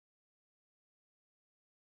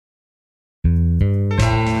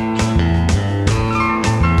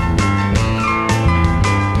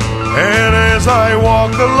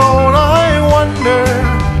walk alone, I wonder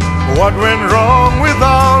what went wrong with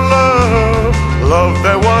our love, love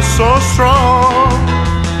that was so strong.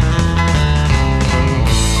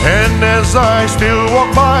 And as I still walk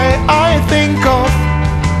by, I think of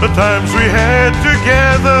the times we had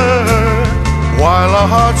together while our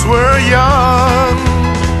hearts were young.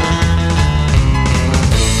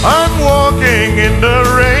 I'm walking in the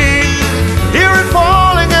rain, hear it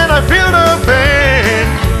falling and I feel the pain,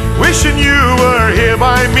 wishing you were here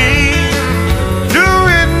by me,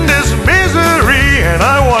 doing this misery, and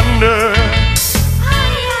I wonder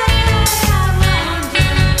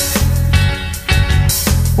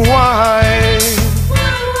why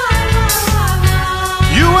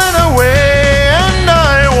you went away, and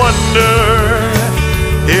I wonder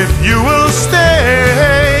if you will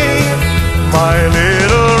stay, my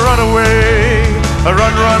little runaway.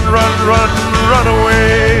 Run, run, run, run, run away.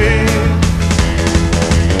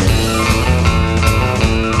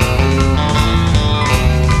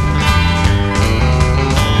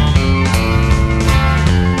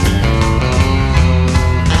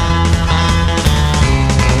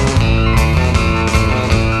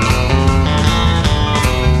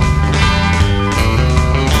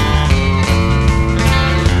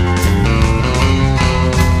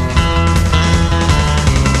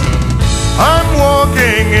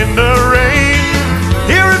 In the rain,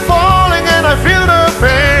 hear it falling and I feel the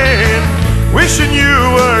pain, wishing you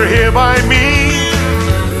were here by me,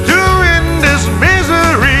 doing this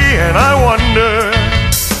misery, and I wonder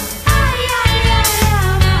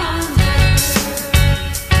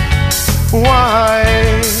why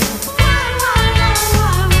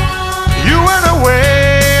you went away,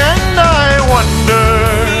 and I wonder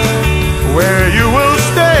where you will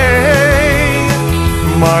stay,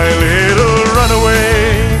 my little runaway.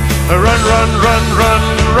 Run, run, run, run,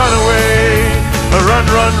 run away. Run,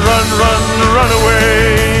 run, run, run, run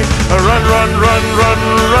away. Run, run, run, run,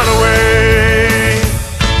 run away.